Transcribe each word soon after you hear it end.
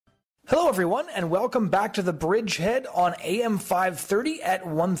Hello, everyone, and welcome back to the Bridgehead on AM 530 at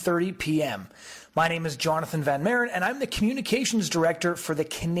 1:30 p.m. My name is Jonathon Van Maren, and I'm the Communications Director for the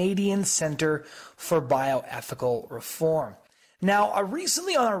Canadian Centre for Bioethical Reform. Now,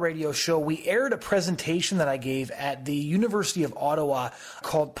 recently on our radio show, we aired a presentation that I gave at the University of Ottawa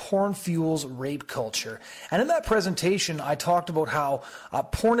called Porn Fuels Rape Culture. And in that presentation, I talked about how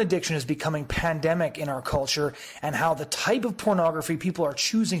porn addiction is becoming pandemic in our culture and how the type of pornography people are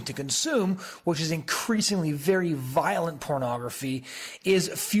choosing to consume, which is increasingly very violent pornography, is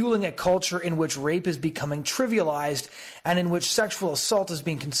fueling a culture in which rape is becoming trivialized and in which sexual assault is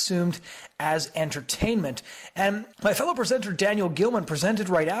being consumed as entertainment. And my fellow presenter, Daniel Gilman, presented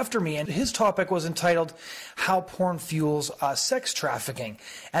right after me, and his topic was entitled How Porn Fuels Sex Trafficking.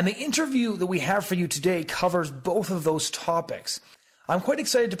 And the interview that we have for you today covers both of those topics. I'm quite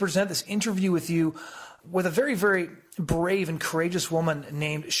excited to present this interview with you with a very, very brave and courageous woman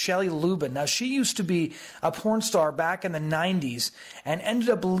named Shelley Lubben. Now, she used to be a porn star back in the 90s and ended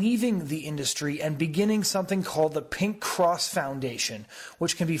up leaving the industry and beginning something called the Pink Cross Foundation,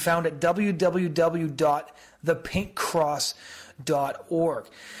 which can be found at www.thepinkcross.org.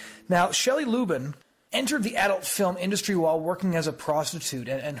 Now, Shelley Lubben entered the adult film industry while working as a prostitute,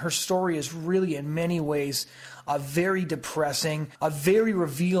 and her story is really in many ways very depressing, very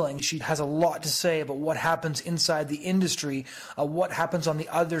revealing. She has a lot to say about what happens inside the industry, what happens on the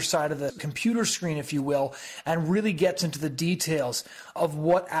other side of the computer screen, if you will, and really gets into the details of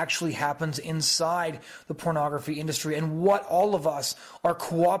what actually happens inside the pornography industry and what all of us are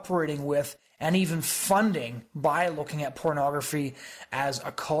cooperating with and even funding by looking at pornography as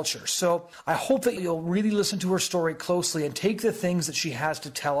a culture. So I hope that you'll really listen to her story closely and take the things that she has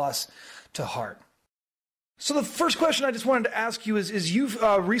to tell us to heart. So the first question I just wanted to ask you is you've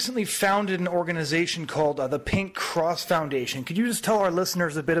recently founded an organization called the Pink Cross Foundation. Could you just tell our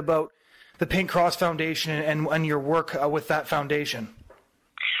listeners a bit about the Pink Cross Foundation and your work with that foundation?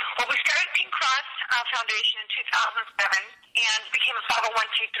 Well, we started Pink Cross Foundation in 2007 and became a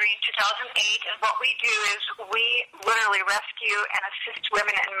 501c3 in 2008. And what we do is we literally rescue and assist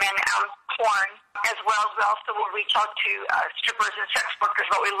women and men out of porn, as well as we also will reach out to strippers and sex workers,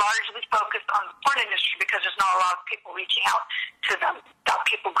 but we largely focus on the porn industry because there's not a lot of people reaching out to that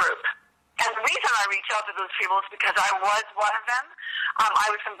people group. And the reason I reach out to those people is because I was one of them. I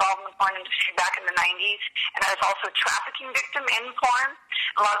was involved in the porn industry back in the 90s, and I was also a trafficking victim in porn.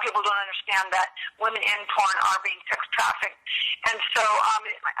 A lot of people don't understand that women in porn are being sex trafficked. And so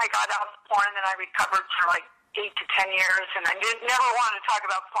I got out of porn, and then I recovered for like 8 to 10 years, and I never wanted to talk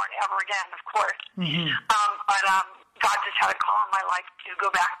about porn ever again, of course. Mm-hmm. But God just had a call in my life to go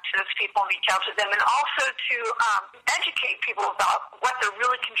back to those people and reach out to them, and also to educate people about what they're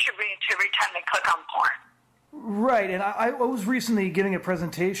really contributing to every time they click on porn. Right, and I was recently giving a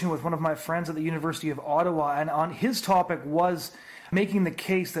presentation with one of my friends at the University of Ottawa, and on his topic was making the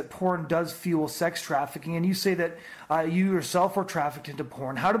case that porn does fuel sex trafficking, and you say that you yourself were trafficked into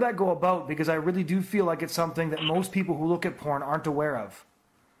porn. How did that go about? Because I really do feel like it's something that most people who look at porn aren't aware of.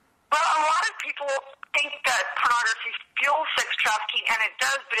 Well, a lot of people think that pornography fuels sex trafficking, and it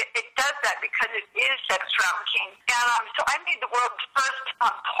does, but it does that because it is sex trafficking. And so I made the world's first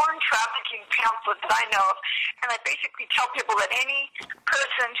porn trafficking pamphlet that I know of, and I basically tell people that any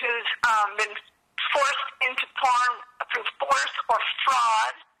person who's been forced into porn through force or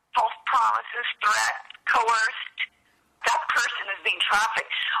fraud, false promises, threats, coerced, that person is being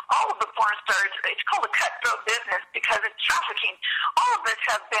trafficked. All of the porn stars, it's called a cutthroat business because it's trafficking. All of us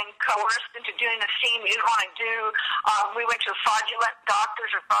have been coerced into doing a scene we didn't want to do. We went to fraudulent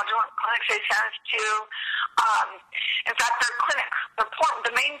doctors or fraudulent clinics they sent us to. In fact, the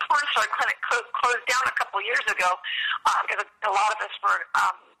main porn star clinic closed down a couple of years ago because a lot of us were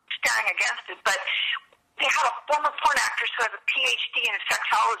standing against it. But they had a former porn actress who has a PhD in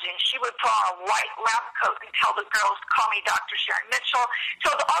sexology, and she would put on a white lab coat and tell the girls, "Call me Dr. Sharon Mitchell." So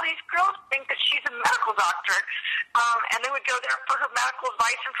all these girls think that she's a medical doctor, and they would go there for her medical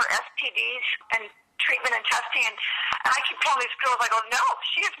advice and for STDs and treatment and testing. And I keep telling these girls, I go, no,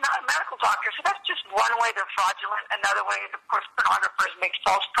 she is not a medical doctor. So that's just one way they're fraudulent. Another way is, of course, pornographers make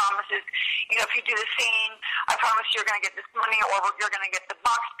false promises. You know, if you do the scene, I promise you're going to get this money, or you're going to get the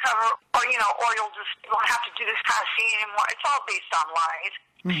box cover, or, you know, or you won't have to do this kind of scene anymore. It's all based on lies.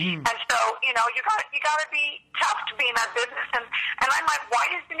 Mm-hmm. And so, you know, you got to be tough to be in that business. And I'm like, why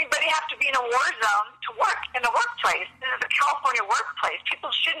does anybody have to be in a war zone to work in a workplace? This is a California workplace. People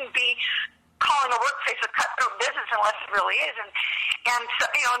shouldn't be calling a workplace a cutthroat business unless it really is. And so,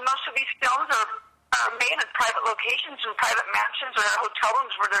 you know, most of these films are made in private locations and private mansions or hotel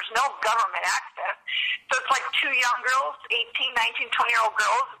rooms where there's no government access. So it's like two young girls, 18, 19, 20-year-old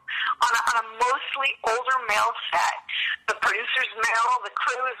girls on a mostly older male set. The producer's male, the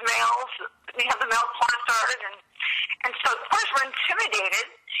crew is males, we have the male porn stars, and so of course we're intimidated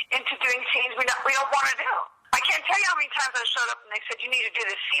into doing scenes we don't want to do. I can't tell you how many times I showed up and they said, you need to do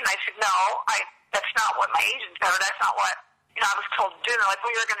this scene. I said, no, that's not what my agent said, or that's not what I was told to do. They're like,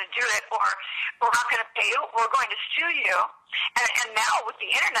 well, you're going to do it, or we're not going to pay you, we're going to sue you. And now with the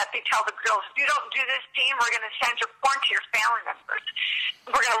internet, they tell the girls, if you don't do this scene, we're going to send your porn to your family members.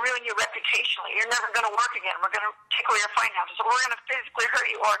 We're going to ruin you reputationally. You're never going to work again. We're going to take away your finances. Or we're going to physically hurt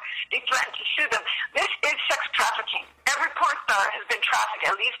you, or they threaten to sue them. This is sex trafficking. Every porn star has been trafficked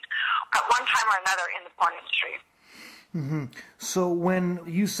at least at one time or another in the porn industry. Mm-hmm. So when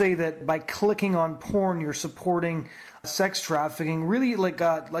you say that by clicking on porn you're supporting sex trafficking, really like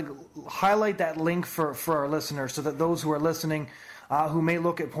highlight that link for our listeners so that those who are listening who may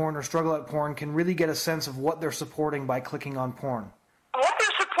look at porn or struggle at porn can really get a sense of what they're supporting by clicking on porn. What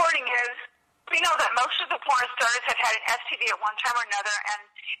they're supporting is, we know that most of the porn stars have had an STD at one time or another, and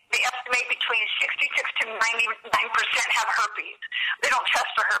they estimate between 66 to 99% have herpes. They don't test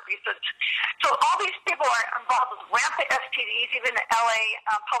for herpes. So all these people are involved with rampant STDs. Even the LA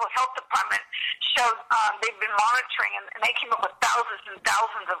Public Health Department showed they've been monitoring, and they came up with thousands and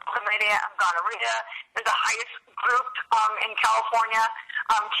thousands of chlamydia and gonorrhea. They're the highest group in California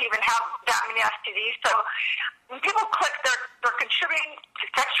to even have that many STDs. So when people click, they're contributing to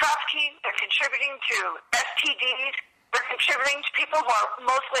sex trafficking, they're contributing to STDs, they're contributing to people who are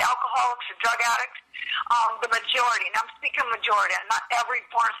mostly alcoholics or drug addicts. The majority, and I'm speaking majority, and not every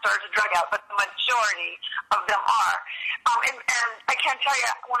porn star is a drug addict, but the majority of them are. And I can't tell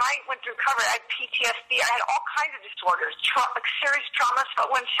you, when I went through recovery, I had PTSD, I had all kinds of disorders, like serious traumas. But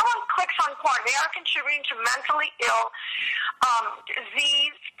when someone clicks on porn, they are contributing to mentally ill,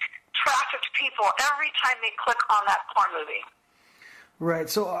 diseased, trafficked people every time they click on that porn movie. Right.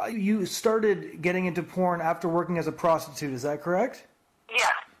 So you started getting into porn after working as a prostitute, is that correct?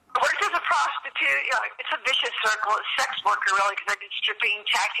 Yes. I worked as a prostitute. It's a vicious circle. It's sex worker, really, because I did stripping,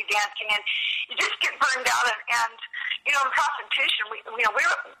 taxi dancing, and you just get burned out. And in prostitution, we had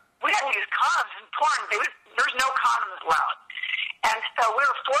to use condoms in porn. There's no condoms allowed. And so we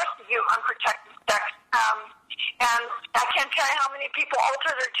were forced to do unprotected sex. And I can't tell you how many people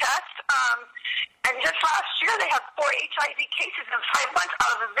alter their tests. And just last year, they had 4 HIV cases in 5 months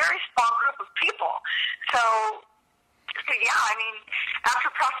out of a very small group of people. So yeah, I mean, after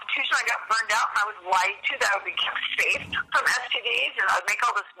prostitution, I got burned out, and I was lied to that I would be kept safe from STDs, and I would make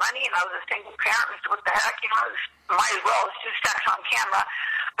all this money, and I was a single parent, and so what the heck, might as well, it's just sex on camera.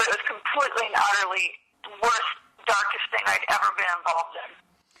 But it was completely and utterly the worst, darkest thing I'd ever been involved in.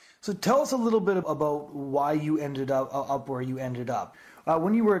 So tell us a little bit about why you ended up where you ended up.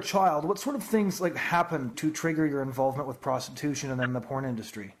 When you were a child, what sort of things happened to trigger your involvement with prostitution and then the porn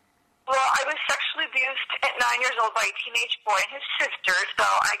industry? Well, I was sexually abused at 9 years old by a teenage boy and his sister, so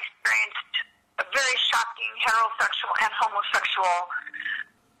I experienced a very shocking heterosexual and homosexual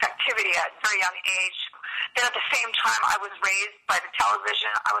activity at a very young age. Then at the same time, I was raised by the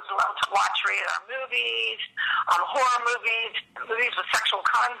television. I was allowed to watch rated R movies, horror movies, movies with sexual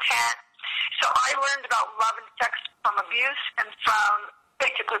content. So I learned about love and sex from abuse and from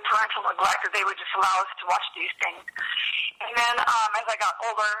basically parental neglect, that they would just allow us to watch these things. And then as I got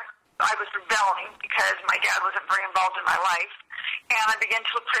older, I was rebelling because my dad wasn't very involved in my life. And I began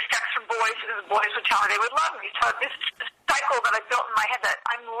to look for sex from boys, because the boys would tell me they would love me. So this cycle that I built in my head that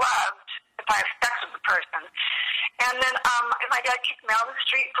I'm loved if I have sex with the person. And then my dad kicked me out of the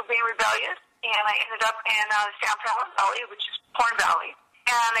street for being rebellious, and I ended up in San Fernando Valley, which is Porn Valley.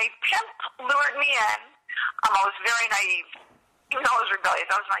 And a pimp lured me in. I was very naive. Even though I was rebellious,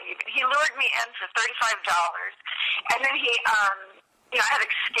 I was naive. He lured me in for $35, and then he, I had to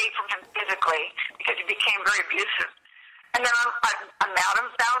escape from him physically because he became very abusive. And then a madam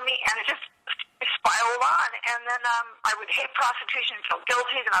found me, and it just spiraled on. And then I would hate prostitution and feel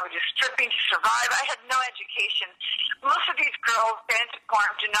guilty, and I would just stripping to survive. I had no education. Most of these girls get into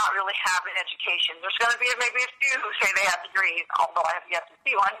porn do not really have an education. There's going to be maybe a few who say they have degrees, although I have yet to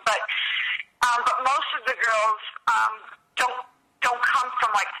see one. But most of the girls don't come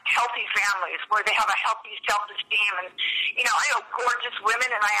from healthy families where they have a healthy self-esteem. And I know gorgeous women,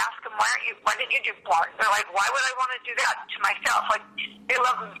 and I ask them, why didn't you do porn? They're like, why would I want to do that to myself? They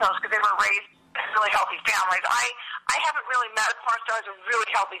love themselves because they were raised in really healthy families. I haven't really met a porn star as a really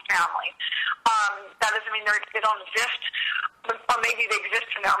healthy family. That doesn't mean they don't exist, or maybe they exist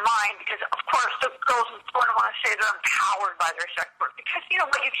in their mind, because of course the girls in porn want to say they're empowered by their sex work, because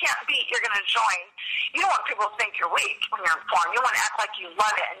what you can't beat, you're going to join. You don't want people to think you're weak when you're in porn. You want to act like you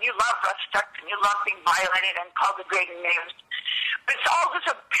love it, and you love rough sex, and you love being violated and called degrading names. But it's all just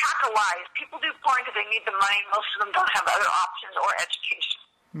a pack pack of lies. People do porn because they need the money. Most of them don't have other options or education.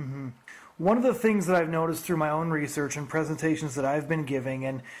 Mm-hmm. One of the things that I've noticed through my own research and presentations that I've been giving,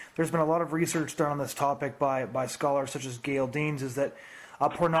 and there's been a lot of research done on this topic by scholars such as Gail Deans, is that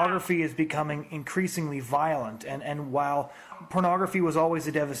pornography is becoming increasingly violent. And while pornography was always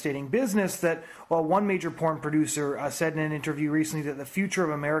a devastating business, that while one major porn producer said in an interview recently that the future of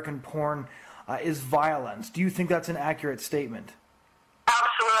American porn is violence. Do you think that's an accurate statement?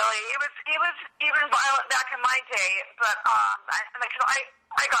 Absolutely. It was even violent back in my day, but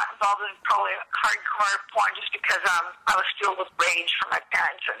I got involved in probably hardcore porn just because I was filled with rage from my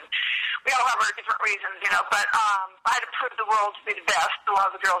parents, and we all have our different reasons, but I had to prove the world to be the best. A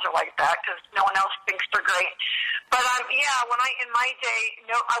lot of the girls are like that because no one else thinks they're great. But when in my day,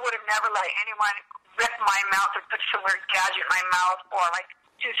 I would have never let anyone rip my mouth or put some weird gadget in my mouth or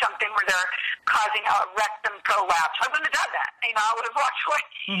do something where they're causing a rectum prolapse. I wouldn't have done that. I would have walked away.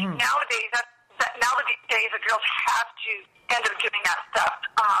 Mm-hmm. Nowadays, the girls have to end up doing that stuff,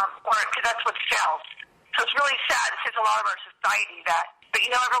 because that's what sells. So it's really sad. It says a lot of our society that. But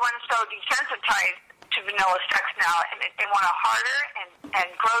everyone's so desensitized to vanilla sex now, and they want it harder and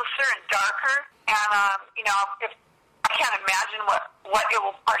grosser and darker. And if I can't imagine what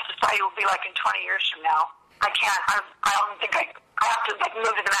our society will be like in 20 years from now. I can't. I don't think I have to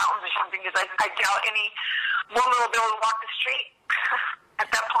move to the mountains or something because I doubt any woman will be able to walk the street at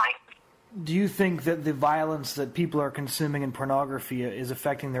that point. Do you think that the violence that people are consuming in pornography is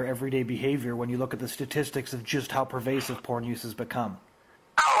affecting their everyday behavior when you look at the statistics of just how pervasive porn use has become?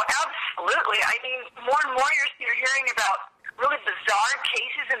 Oh, absolutely. I mean, more and more you're hearing about really bizarre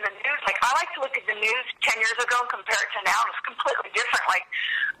cases in the news. I like to look at the news 10 years ago and compare it to now, and it's completely different.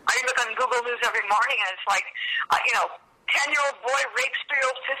 I look on Google News every morning, and it's 10-year-old boy rapes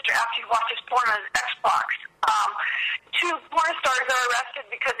 3-year-old sister after he watches porn on his Xbox. 2 porn stars are arrested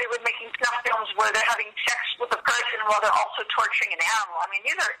because they were making snuff films where they're having sex with a person while they're also torturing an animal. I mean,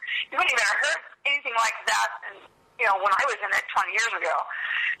 you wouldn't even have heard anything like that when I was in it 20 years ago.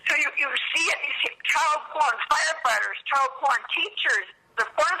 So you see it. You see child porn, firefighters, child porn, teachers, the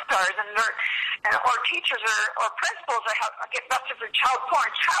porn stars, or teachers or principals that get busted for child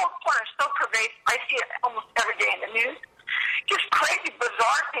porn. Child porn is so pervasive. I see it almost every day in the news. Just crazy,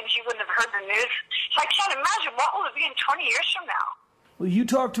 bizarre things you wouldn't have heard in the news. So I can't imagine what will it be in 20 years from now. Well, you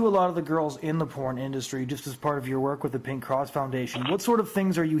talk to a lot of the girls in the porn industry just as part of your work with the Pink Cross Foundation. What sort of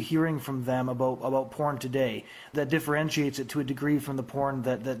things are you hearing from them about porn today that differentiates it to a degree from the porn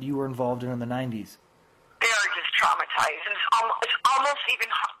that you were involved in the 90s? They are just traumatized. It's almost even,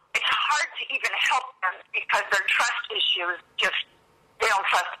 it's hard to even help them because their trust issue is just, they don't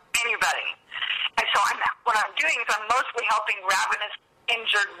trust anybody. And so what I'm doing is I'm mostly helping ravenous,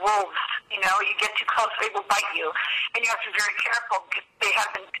 injured wolves. You get too close, they will bite you. And you have to be very careful because they have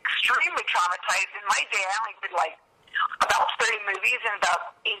been extremely traumatized. In my day, I only did about 30 movies in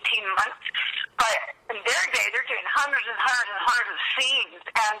about 18 months. But in their day, they're doing hundreds and hundreds and hundreds of scenes.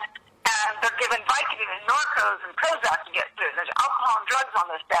 And they're given Vicodin and Norcos and Prozac to get through. There's alcohol and drugs on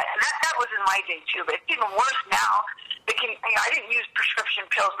this set. And that was in my day, too. But it's even worse now. I didn't use prescription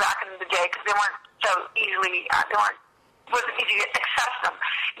pills back in the day because they weren't so easily, wasn't easy to access them.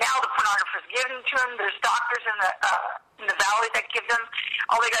 Now the pornographers give them to them. There's doctors in the valley that give them.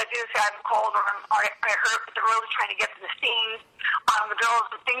 All they got to do is say, I have a cold or I hurt, but they're really trying to get to the scenes. The girls,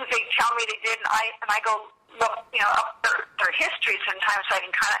 the things they tell me they did, and I go look, up their history sometimes so I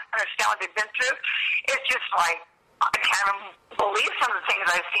can kind of understand what they've been through. It's just I can't even believe some of the things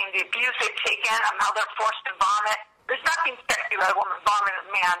I've seen, the abuse they've taken, how they're forced to vomit. There's nothing sexy about a woman vomiting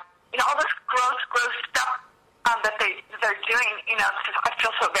a man. All this gross stuff that they're doing. I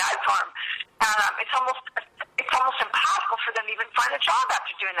feel so bad for them, and it's almost impossible for them to even find a job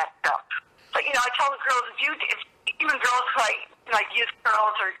after doing that stuff. But I tell the girls, even girls like youth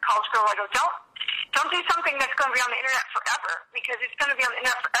girls or college girls, I go, don't do something that's going to be on the internet forever because it's going to be on the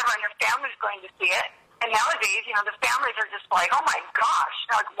internet forever, and your family's going to see it. And nowadays, the families are just like, oh my gosh,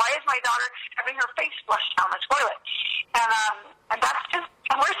 why is my daughter having her face flushed down the toilet? And that's just,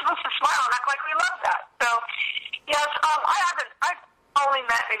 and we're supposed to smile and act like we love that. So, yes, I've only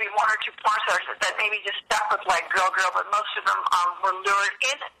met maybe 1 or 2 porn stars that maybe just stuck with girl, but most of them were lured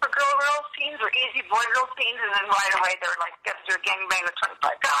in for girl scenes or easy boy-girl scenes, and then right away they were get to do a gangbang with 25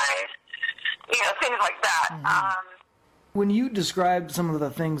 guys, things like that. Mm-hmm. When you described some of the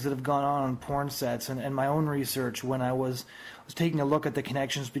things that have gone on porn sets and my own research when I was taking a look at the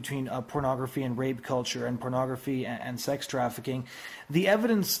connections between pornography and rape culture and pornography and sex trafficking, the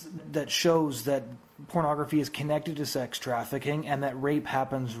evidence that shows that pornography is connected to sex trafficking and that rape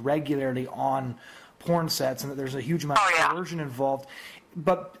happens regularly on porn sets and that there's a huge amount of coercion involved,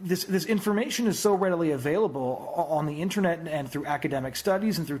 But this information is so readily available on the internet and through academic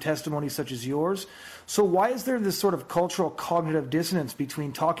studies and through testimonies such as yours. So why is there this sort of cultural cognitive dissonance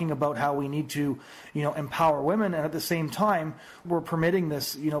between talking about how we need to, empower women, and at the same time we're permitting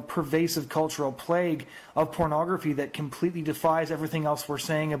this, pervasive cultural plague of pornography that completely defies everything else we're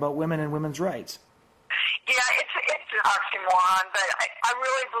saying about women and women's rights? Yeah, it's an oxymoron, but I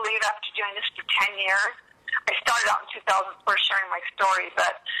really believe after doing this for 10 years, I started out in 2004 sharing my story,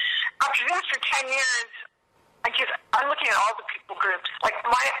 but after doing this for 10 years, I'm looking at all the people groups. Like,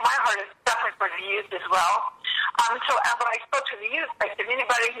 my heart is definitely for the youth as well. So when I spoke to the youth, I said,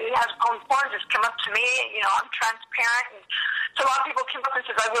 anybody who has own porn, just come up to me. I'm transparent. And so a lot of people came up and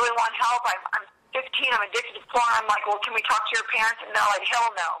said, I really want help. I'm 15, I'm addicted to porn. I'm like, well, can we talk to your parents? And they're like, hell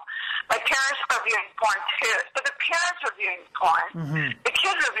no. My parents are viewing porn too. So the parents are viewing porn. Mm-hmm. The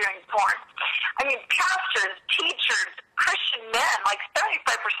kids are viewing porn. I mean, pastors, teachers, Christian men, like 75%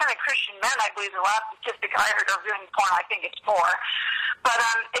 of Christian men, I believe the last statistic I heard, are viewing porn. I think it's more. But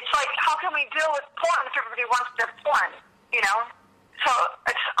it's like, how can we deal with porn if everybody wants their porn? So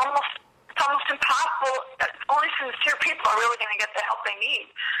it's almost impossible. Only sincere people are really going to get the help they need.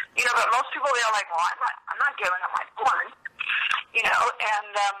 But most people, they're like, well, I'm not giving up my porn.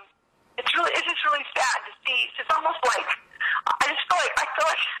 And it's just really sad to see. It's almost like I feel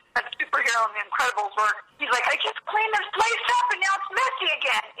like a superhero in The Incredibles, where he's like, I just cleaned this place up and now it's messy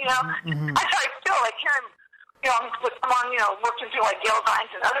again. Mm-hmm. That's how I feel like here. I'm on working through like Gail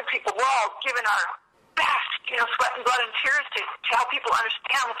Dines and other people. We're all giving our best, sweat and blood and tears to help people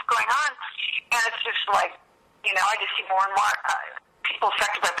understand what's going on, and it's just like, I just see more and more people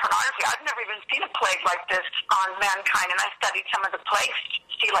affected by pornography. I've never even seen a plague like this on mankind, and I studied some of the plagues,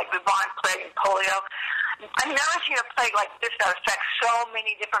 see like bubonic plague and polio. I've never seen a plague like this that affects so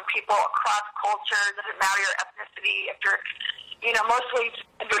many different people across culture. It doesn't matter your ethnicity. If you're, mostly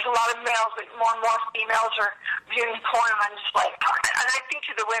there's a lot of males, but more and more females are viewing porn, and I'm just like, and I think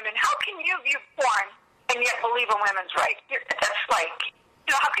to the women, how can you view porn and yet believe in women's rights? That's like,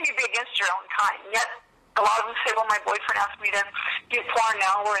 how can you be against your own kind? Yet a lot of them say, well, my boyfriend asked me to view porn,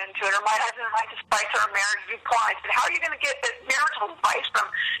 now we're into it. Or my husband and I despite our marriage view porn. I said, how are you going to get marital advice from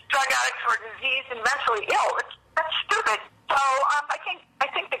drug addicts who are diseased and mentally ill? That's stupid. So I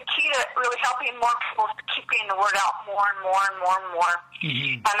think the key to really helping more people is to keep getting the word out more and more and more and more.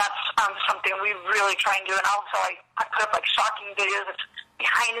 Mm-hmm. And that's something we really try and do. And also I put up like shocking videos of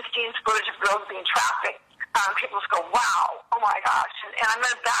behind the scenes footage of girls being trafficked. People just go, wow, oh my gosh. And I'm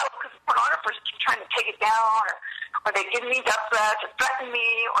in a battle because pornographers keep trying to take it down, or they give me death threats, or threaten me,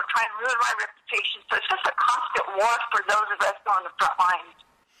 or try and ruin my reputation. So it's just a constant war for those of us on the front lines.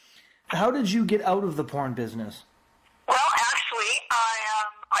 How did you get out of the porn business? Well, actually,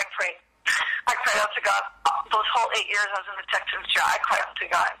 I prayed. I cried out to God. Those whole 8 years I was in the Texas jail, I cried out to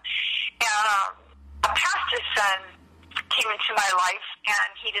God. And a pastor's son came into my life, and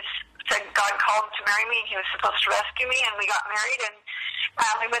he just said God called him to marry me, and he was supposed to rescue me, and we got married, and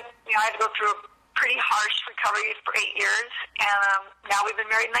we went, I had to go through a pretty harsh recovery for 8 years, and now we've been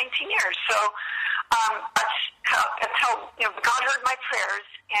married 19 years. So that's how God heard my prayers,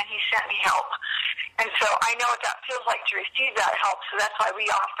 and he sent me help. And so I know what that feels like to receive that help, so that's why we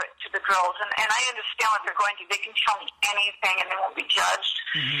offer it to the girls. And I understand what they're going through. They can tell me anything, and they won't be judged.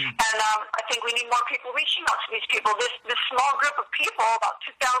 Mm-hmm. And I think we need more people reaching out to these people. This small group of people, about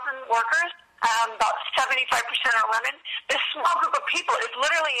 2,000 workers, about 75% are women. This small group of people is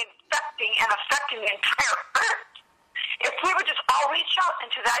literally infecting and affecting the entire earth. If we would just all reach out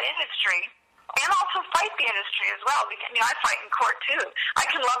into that industry, and also fight the industry as well. I fight in court too. I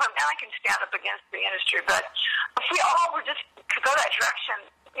can love them and I can stand up against the industry. But if we all were just to go that direction,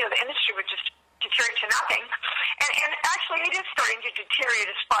 the industry would just deteriorate to nothing. And actually, it is starting to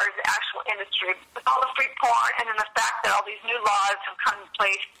deteriorate as far as the actual industry. With all the free porn and then the fact that all these new laws have come in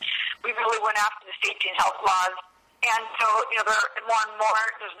place, we really went after the safety and health laws. And so, there are more and more,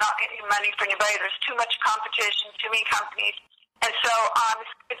 there's not any money for anybody. There's too much competition, too many companies. And so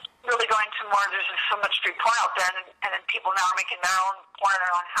it's really going to more, there's just so much free porn out there, and then people now are making their own porn in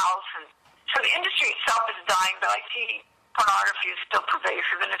their own house. And so the industry itself is dying, but I see pornography is still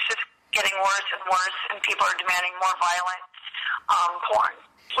pervasive, and it's just getting worse and worse, and people are demanding more violent porn,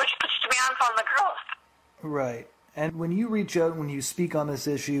 which puts demands on the girls. Right. And when you reach out, when you speak on this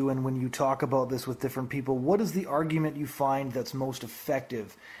issue, and when you talk about this with different people, what is the argument you find that's most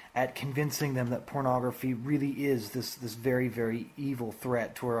effective at convincing them that pornography really is this very, very evil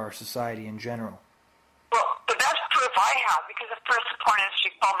threat toward our society in general? Well, the best proof I have, because at first the porn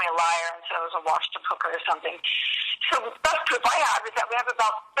industry called me a liar and said I was a washed-up hooker or something. So the best proof I have is that we have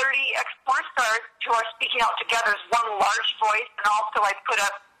about 30 ex-porn stars who are speaking out together as one large voice, and also I put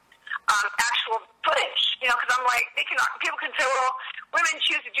up actual footage, because I'm like, people can say, well, women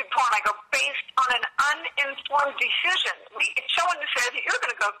choose to do porn. I go, based on an uninformed decision. It's someone who says that you're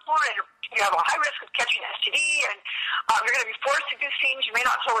going to go to porn and you have a high risk of catching STD, and you're going to be forced to do scenes you may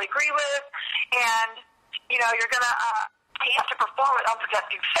not totally agree with, and, you're going to... you have to perform with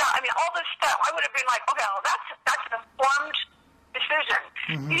unprotected sound. I mean, all this stuff. I would have been like, okay, well, that's an informed decision.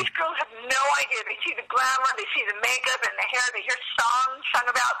 Mm-hmm. These girls have no idea. They see the glamour, they see the makeup and the hair, they hear songs sung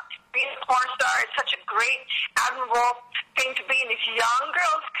about being a porn star. It's such a great, admirable thing to be. And these young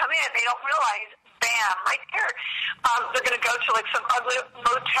girls come in, they don't realize, bam, right there. They're going to go to like some ugly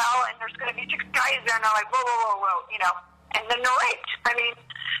motel, and there's going to be 6 guys there, and they're like, whoa, and then they're raped. I mean,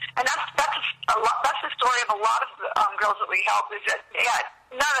 and that's the story of a lot of girls that we help, is that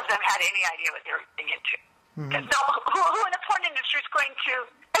none of them had any idea what they were getting into. Mm-hmm. Who in the porn industry is going to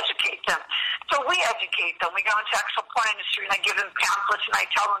educate them? So we educate them. We go into the actual porn industry, and I give them pamphlets, and I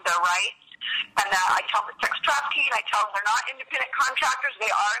tell them they're right. And I tell them it's sex trafficking. I tell them they're not independent contractors.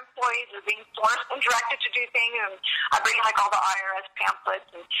 They are employees. They're being forced and directed to do things. And I bring like all the IRS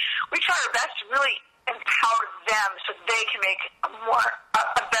pamphlets. And we try our best to really empower them so they can make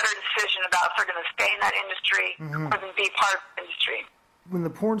a better decision about if they're going to stay in that industry or be part of the industry. When the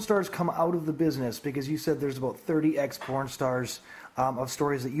porn stars come out of the business, because you said there's about 30 ex-porn stars of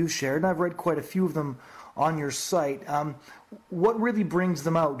stories that you shared, and I've read quite a few of them on your site, what really brings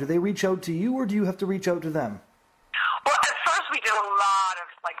them out? Do they reach out to you, or do you have to reach out to them? Well, at first we did a lot of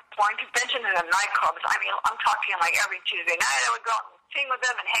like porn conventions and nightclubs. I mean, I'm talking like every Tuesday night I would go out and sing with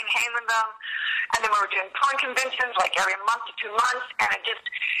them and hang with them. And then we were doing porn conventions like every month to 2 months, and it just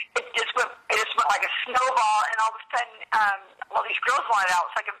went like a snowball. And all of a sudden, all these girls wanted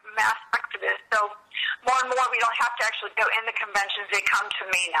out. It's like a mass exodus. So more and more, we don't have to actually go in the conventions. They come to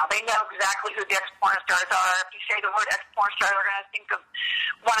me now. They know exactly who the ex-porn stars are. If you say the word ex-porn star, they're going to think of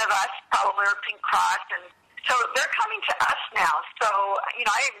one of us, probably, or Pink Cross. And so they're coming to us now. So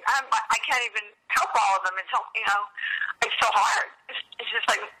I can't even help all of them. It's it's so hard. It's just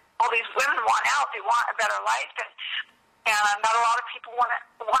like all these women want out. They want a better life, and not a lot of people want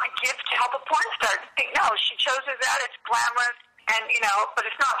to give to help a porn star. No, she chose that. It's glamorous, and but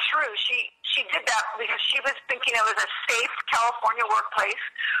it's not true. She did that because she was thinking it was a safe California workplace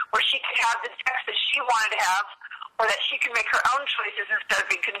where she could have the sex that she wanted to have, or that she could make her own choices instead of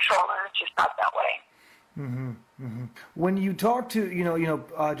being controlled. And it's just not that way. Mm-hmm. Mm-hmm. When you talk to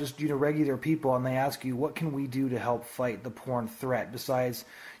regular people, and they ask you, what can we do to help fight the porn threat besides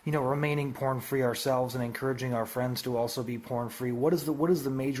remaining porn free ourselves and encouraging our friends to also be porn free, what is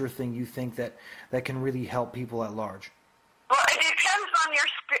the major thing you think that can really help people at large? Well, it depends on your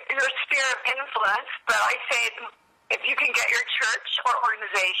sphere of influence, but I say if you can get your church or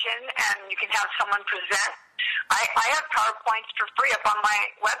organization and you can have someone present, I have PowerPoints for free up on my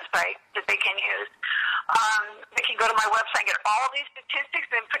website that they can use. They can go to my website and get all these statistics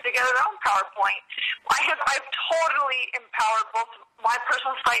and put together their own PowerPoint. I've totally empowered both my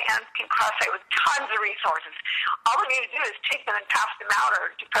personal site and Pink Cross site with tons of resources. All they need to do is take them and pass them out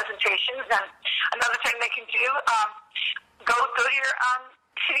or do presentations. And another thing they can do, go to your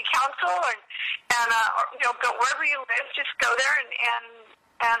city council or go wherever you live. Just go there and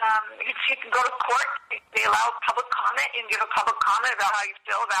you can go to court. They allow public comment. You can give a public comment about how you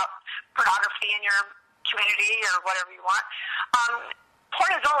feel about pornography in your community or whatever you want.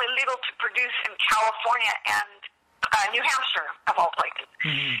 Porn is only legal to produce in California and New Hampshire, of all places.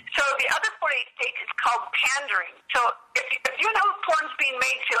 Mm-hmm. So the other 48 states is called pandering. So if you know porn's being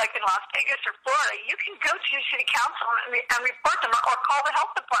made, say, like in Las Vegas or Florida, you can go to your city council and report them or call the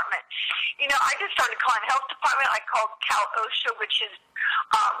health department. I just started calling the health department. I called Cal OSHA, which is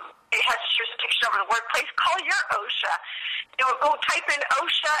it has jurisdiction over the workplace. Call your OSHA. Go type in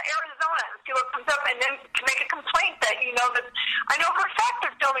OSHA Arizona and see what comes up, and then to make a complaint that that I know for a fact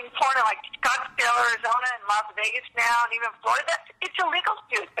they're filming porn in like Scottsdale, Arizona, and Las Vegas now, and even Florida. It's illegal to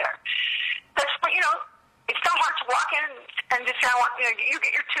do it there. That's it's not hard to walk in and just say, you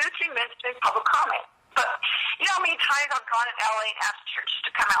get your 2 to 3 minutes to make public comment. But how many times I've gone in LA and asked churches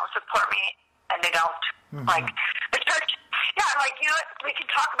to come out and support me, and they don't. Mm-hmm. Like the church, we can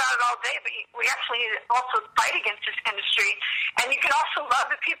talk about it all day, but we actually need to also fight against this industry. And you can also love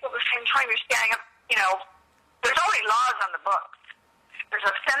the people at the same time you're standing up. There's already laws on the books. There's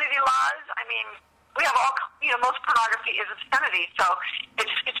obscenity laws. I mean, we have all. Most pornography is obscenity, so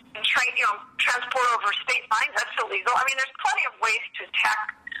it's been transport over state lines. That's illegal. I mean, there's plenty of ways to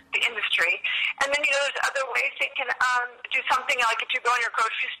attack the industry. And then there's other ways they can do something like if you go in your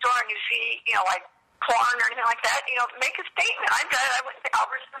grocery store and you see like porn or anything like that, make a statement. I've done it. I went to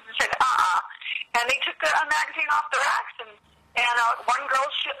Albertsons and said, and they took a magazine off the racks, and one girl,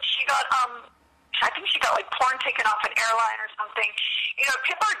 she got, I think she got like porn taken off an airline or something.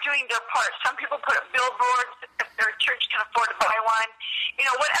 People are doing their part. Some people put up billboards if their church can afford to buy one.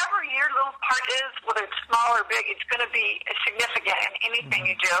 Whatever your little part is, whether it's small or big, it's going to be significant in anything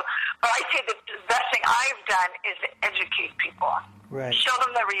you do. But I say that the best thing I've done is educate people. Right. Show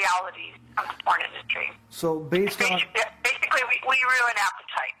them the realities of the porn industry. So basically, we ruin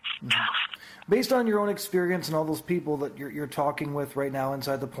appetites. Based on your own experience and all those people that you're talking with right now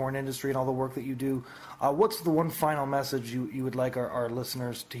inside the porn industry and all the work that you do, what's the one final message you would like our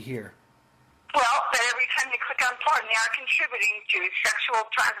listeners to hear? Well, that every time they click on porn, they are contributing to sexual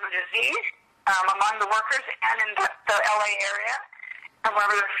transmitted disease among the workers and in the LA area. And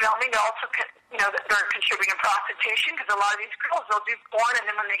wherever they're filming, they also, they're contributing to prostitution, because a lot of these girls, they'll do porn, and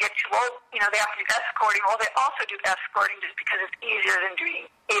then when they get too old, they have to do escorting. Well, they also do escorting just because it's easier than doing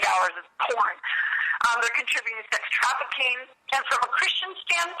 8 hours of porn. They're contributing to sex trafficking. And from a Christian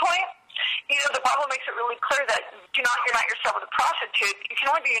standpoint, the Bible makes it really clear that do not unite yourself with a prostitute. You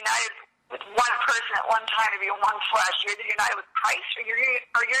can only be united with one person at one time to be in one flesh. You're either united with Christ or you're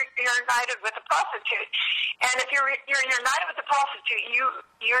united with a prostitute. And if you're united with a prostitute,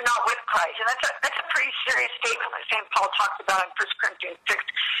 you're not with Christ. And that's a pretty serious statement that St. Paul talks about in 1 Corinthians 6.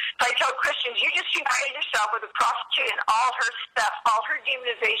 So I tell Christians, you just united yourself with a prostitute and all her stuff, all her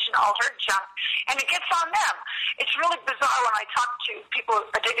demonization, all her junk, and it gets on them. It's really bizarre when I talk to people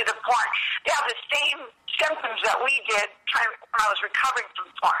addicted to porn. They have the same symptoms that we did when I was recovering from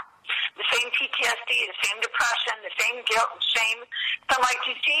porn. The same PTSD, the same depression, the same guilt and shame. So I'm like,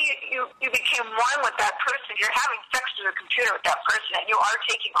 you see, you became one with that person. You're having sex with a computer with that person, and you are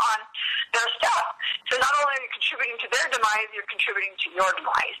taking on their stuff. So not only are you contributing to their demise, you're contributing to your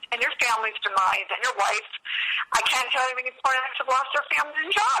demise and your family's demise and your wife. I can't tell you how many porn addicts have lost their families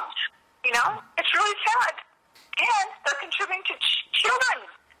and jobs. It's really sad. And they're contributing to children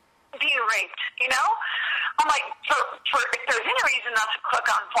being raped, I'm like, if there's any reason not to click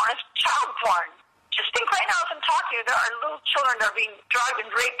on porn, it's child porn. Just think right now as I'm talking, there are little children that are being drugged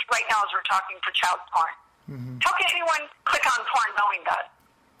and raped right now as we're talking for child porn. Mm-hmm. How can anyone click on porn knowing that?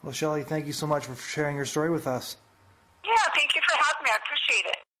 Well, Shelley, thank you so much for sharing your story with us. Yeah, thank you for having me. I appreciate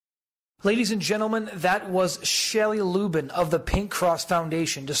it. Ladies and gentlemen, that was Shelley Lubben of the Pink Cross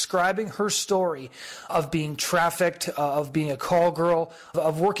Foundation describing her story of being trafficked, of being a call girl,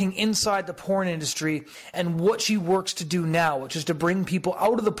 of working inside the porn industry, and what she works to do now, which is to bring people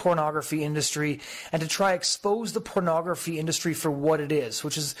out of the pornography industry and to try expose the pornography industry for what it is,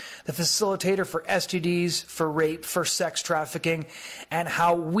 which is the facilitator for STDs, for rape, for sex trafficking, and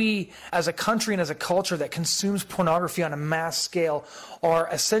how we, as a country and as a culture that consumes pornography on a mass scale, are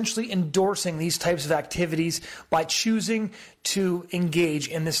essentially endorsing these types of activities by choosing to engage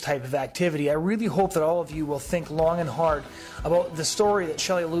in this type of activity. I really hope that all of you will think long and hard about the story that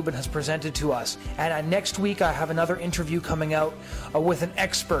Shelley Lubben has presented to us. And next week I have another interview coming out with an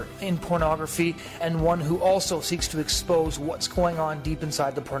expert in pornography and one who also seeks to expose what's going on deep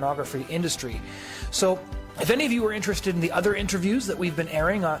inside the pornography industry. So if any of you are interested in the other interviews that we've been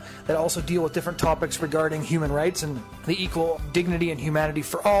airing that also deal with different topics regarding human rights and the equal dignity and humanity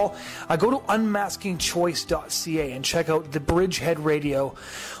for all, go to unmaskingchoice.ca and check out the Bridgehead Radio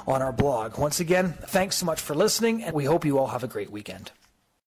on our blog. Once again, thanks so much for listening, and we hope you all have a great weekend.